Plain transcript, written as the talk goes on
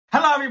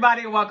Hello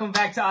everybody and welcome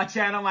back to our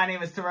channel. My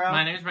name is Terrell.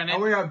 My name is Brendan.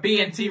 And we are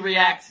B&T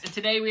Reacts. And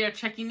today we are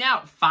checking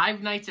out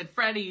Five Nights at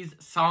Freddy's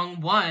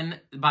Song 1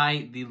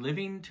 by The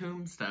Living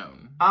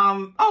Tombstone.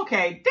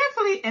 Okay,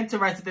 definitely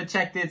interested to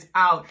check this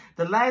out.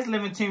 The last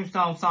Living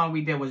Tombstone song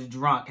we did was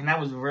Drunk, and that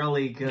was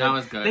really good. That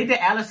was good. They did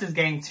Alice's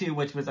Game too,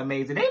 which was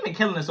amazing. They've been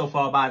killing it so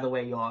far, by the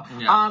way, y'all.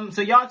 Yeah.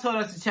 So y'all told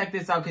us to check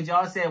this out because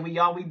y'all said we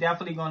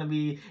definitely gonna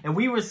be, and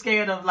we were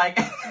scared of like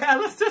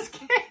Alice's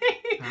Game.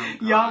 Oh,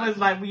 y'all was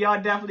like, we are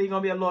definitely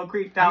gonna be a little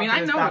creeped out. I mean, I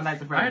know what Five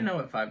Nights at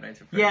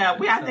Freddy's. Yeah,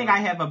 is, I think I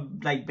have a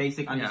like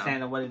basic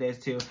understanding of what it is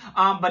too.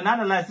 But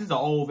nonetheless, this is an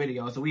old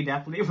video, so we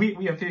definitely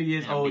we a few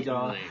years old,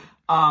 y'all.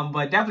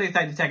 But definitely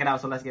excited to check it out.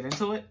 So let's get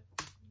into it.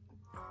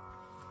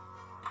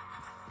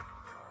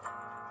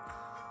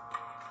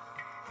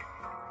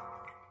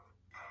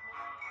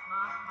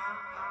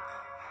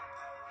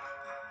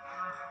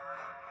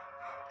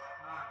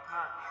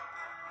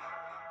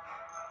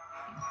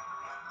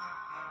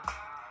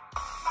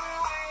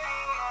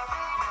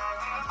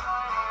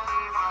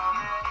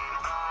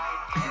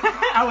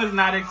 I was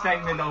not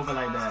expecting it over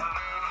like that.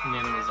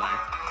 Neither was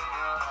I.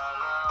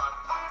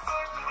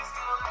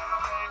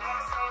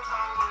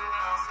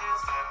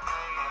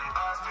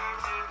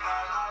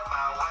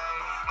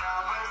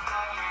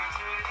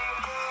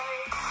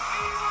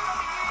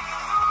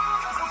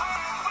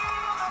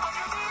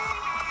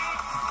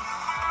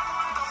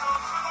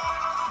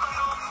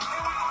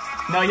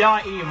 No,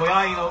 y'all evil.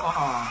 Y'all evil.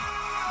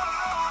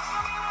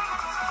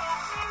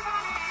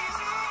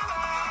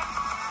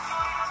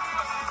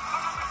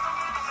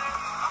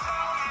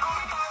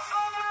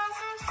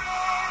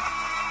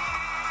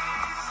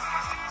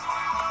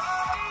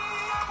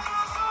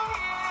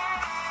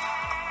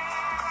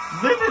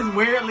 This is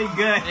weirdly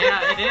good.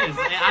 Yeah, it is.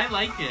 I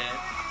like it.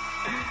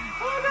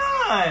 Why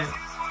not?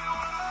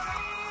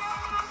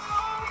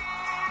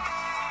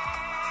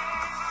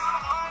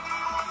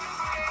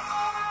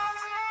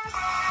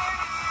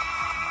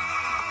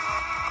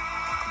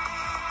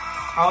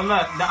 Oh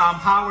look, the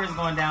power is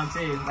going down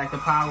too. Like the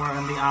power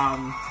on the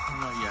Oh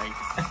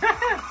yikes.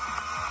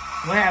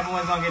 What happened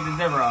when it's gonna get to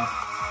 0?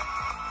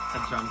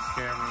 A jump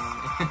scare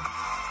maybe.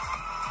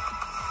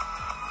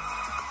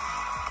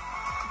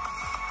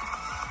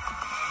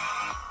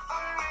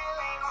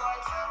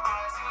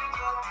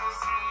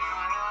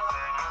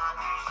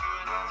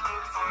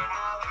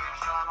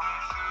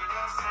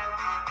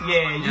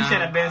 Yeah, you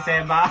should have been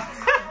said bye.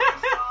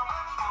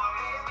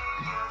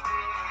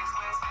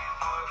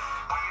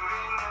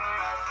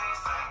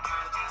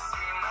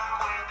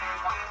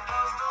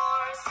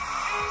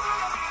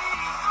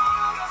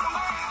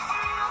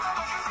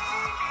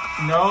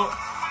 Nope.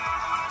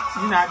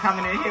 You're not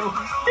coming in here.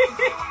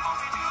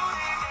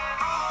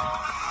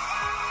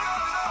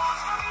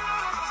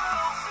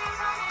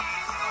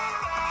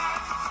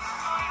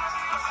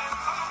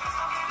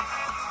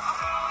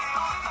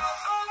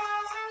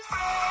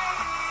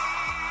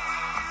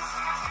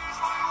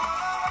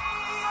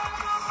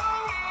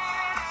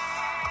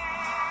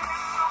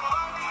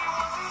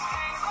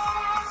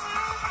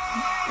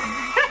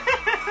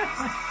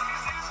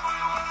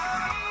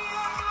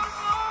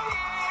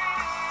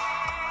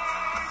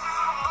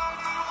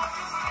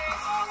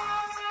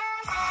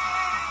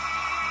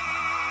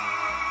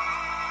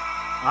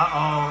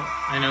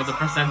 Uh-oh. I know, the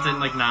percent's at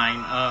like 9.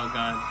 Oh,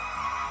 God.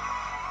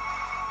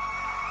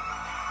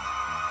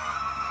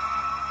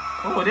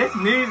 Oh, this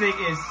music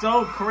is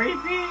so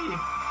creepy.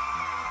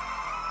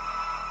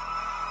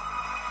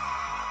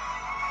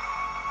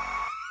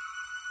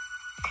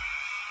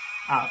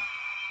 Oh.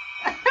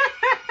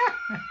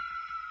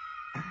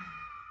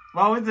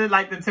 What was it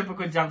like the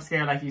typical jump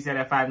scare, like you said,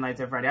 at Five Nights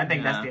at Freddy? I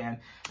think that's the end.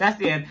 That's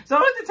the end. So it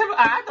was the typical.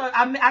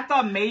 I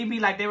thought maybe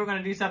like they were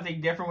gonna do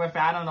something different with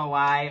it. I don't know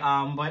why.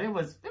 But it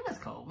was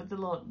cool with the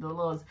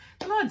little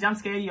jump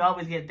scare you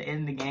always get at the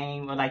end of the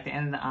game, or like the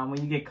end of when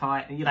you get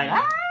caught and you're like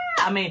ah.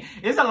 I mean,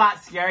 it's a lot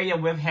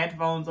scarier with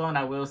headphones on,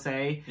 I will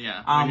say.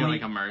 Yeah, when you're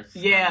like immersed.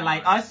 Yeah,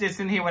 like us just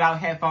sitting here without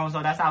headphones,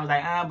 so that's how I was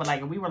like, but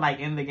like if we were like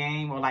in the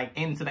game or like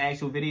into the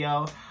actual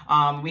video,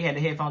 we had the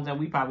headphones on,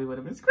 we probably would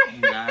have been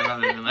screaming. Yeah, I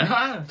probably been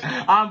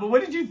like, but what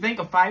did you think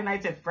of Five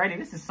Nights at Freddy?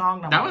 This is song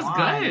number 1.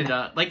 That was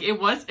good. Like it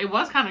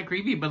was kind of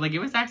creepy, but like it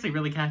was actually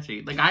really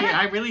catchy. Like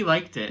I really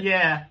liked it.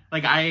 Yeah.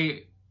 Like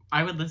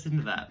I would listen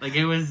to that. Like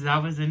that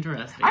was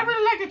interesting. I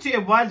really liked it too.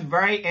 It was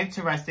very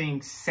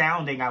interesting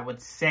sounding, I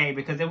would say,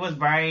 because it was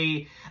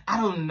very,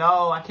 I don't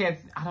know.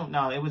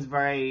 It was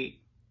very,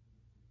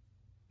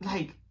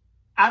 like,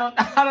 I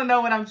don't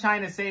know what I'm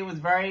trying to say. It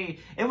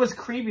was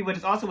creepy, but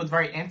it also was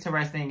very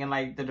interesting in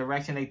like the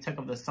direction they took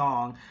of the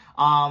song.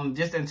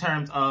 Just in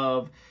terms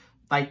of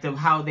like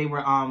how they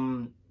were,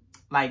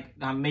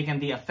 making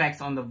the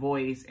effects on the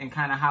voice and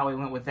kind of how it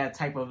went with that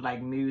type of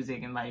like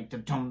music and like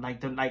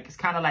it's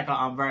kind of like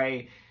a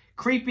very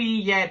creepy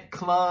yet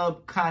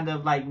club kind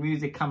of like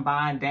music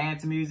combined,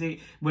 dance music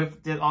with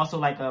also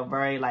like a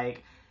very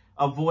like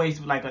a voice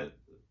like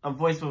a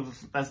voice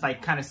that's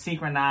like kind of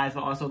synchronized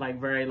but also like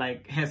very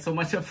like has so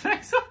much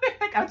effects on it.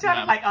 Like, I'm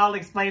trying to like all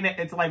explain it.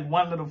 It's like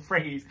one little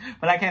phrase,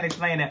 but I can't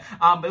explain it.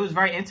 It was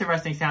very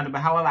interesting sounding,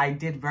 but however, I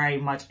did very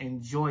much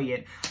enjoy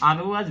it.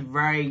 It was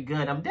very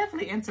good. I'm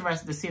definitely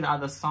interested to see the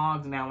other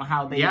songs now and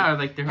how they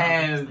like they're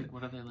others, like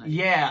what are they like?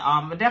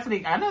 Yeah,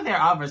 definitely. I know there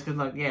are others because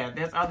look, yeah,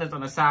 there's others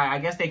on the side. I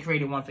guess they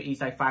created one for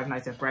each, like Five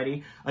Nights at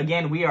Freddy.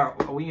 Again, we are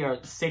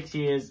 6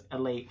 years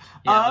late.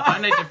 Yeah, the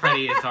Five Nights at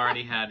Freddy has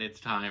already had its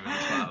time.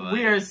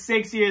 We are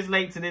 6 years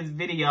late to this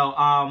video,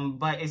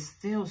 but it's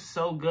still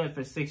so good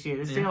for 6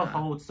 years. It still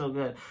holds so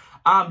good.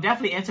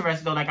 Definitely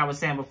interested though, like I was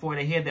saying before,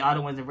 to hear the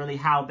other ones and really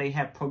how they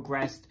have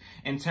progressed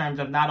in terms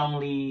of not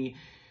only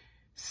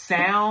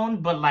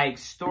sound, but like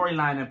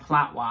storyline and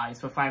plot wise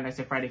for Five Nights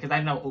at Freddy. Because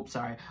I know,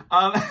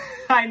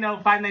 I know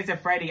Five Nights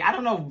at Freddy. I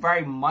don't know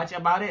very much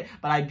about it,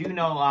 but I do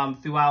know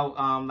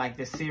throughout like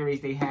the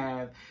series they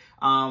have,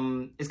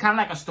 it's kind of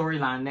like a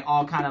storyline. They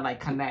all kind of like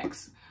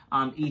connects.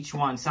 Each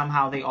one,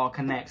 somehow they all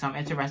connect. So I'm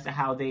interested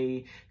how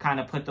they kind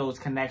of put those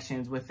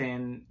connections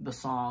within the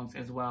songs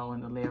as well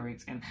and the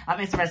lyrics. And I'm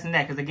interested in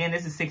that because, again,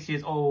 this is 6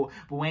 years old,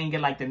 but we ain't get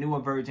like the newer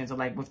versions or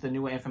like with the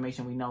newer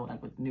information we know,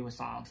 like with newer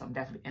songs. So I'm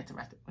definitely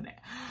interested in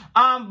that.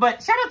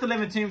 But shout out to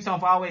Living Tombstone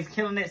for always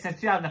killing it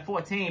since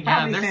 2014.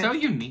 Yeah, they're so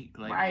unique,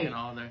 like, in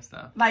all their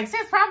stuff. Like,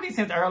 probably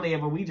since earlier,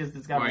 but we just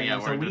discovered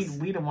it. So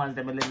we the ones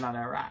that been living on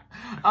that rock.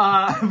 But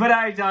all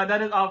right, y'all,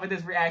 that is all for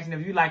this reaction.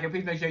 If you like it,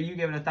 please make sure you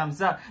give it a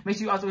thumbs up. Make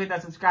sure you also hit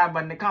that subscribe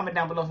button and comment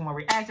down below for more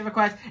reaction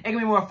requests. It can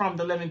be more from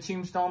the Living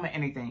Tombstone or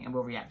anything, and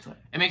we'll react to it.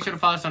 And make sure to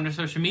follow us on our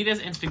social medias,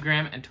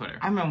 Instagram and Twitter.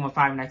 I remember when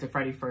Five Nights at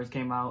Freddy first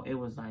came out, it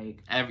was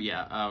like... Oh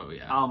my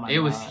God. It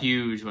was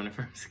huge when it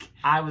first came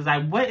out. I was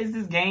like, what is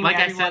this game? Like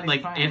I said,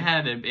 like, it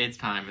had its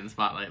time in the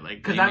spotlight. Like,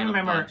 because I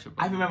remember,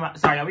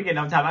 sorry, we getting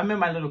off topic. I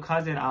remember my little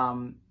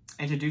cousin,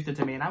 introduced it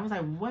to me, and I was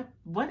like,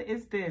 what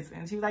is this?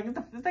 And she was like, it's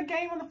the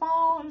game on the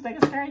phone. It was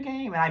like a scary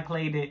game. And I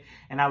played it,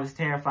 and I was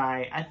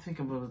terrified. I think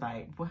it was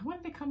like, when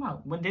did it come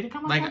out? When did it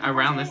come out? Like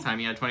around this time,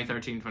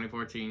 2013,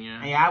 2014,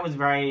 yeah. Yeah, I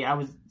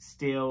was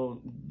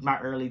still my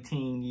early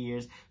teen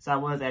years, so I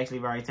was actually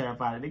very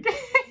terrified of the game.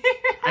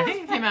 I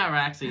think it came out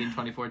actually in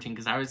 2014,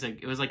 because I was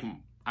like, it was like,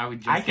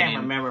 I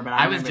can't remember, but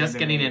I was just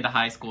getting into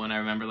high school, and I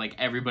remember like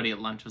everybody at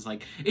lunch was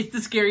like, "It's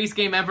the scariest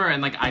game ever," and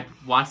like I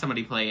watched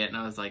somebody play it, and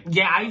I was like,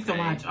 "Yeah, I used to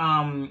watch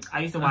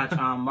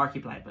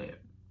Markiplier play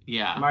it."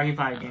 Yeah,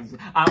 Markiplier games.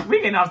 We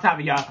getting off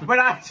topic, y'all, but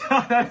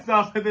that's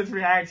all for this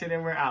reaction,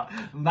 and we're out.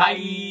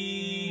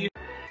 Bye.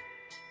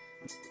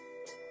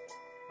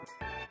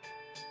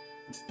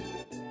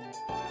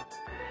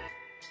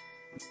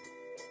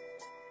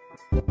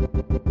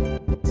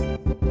 Bye.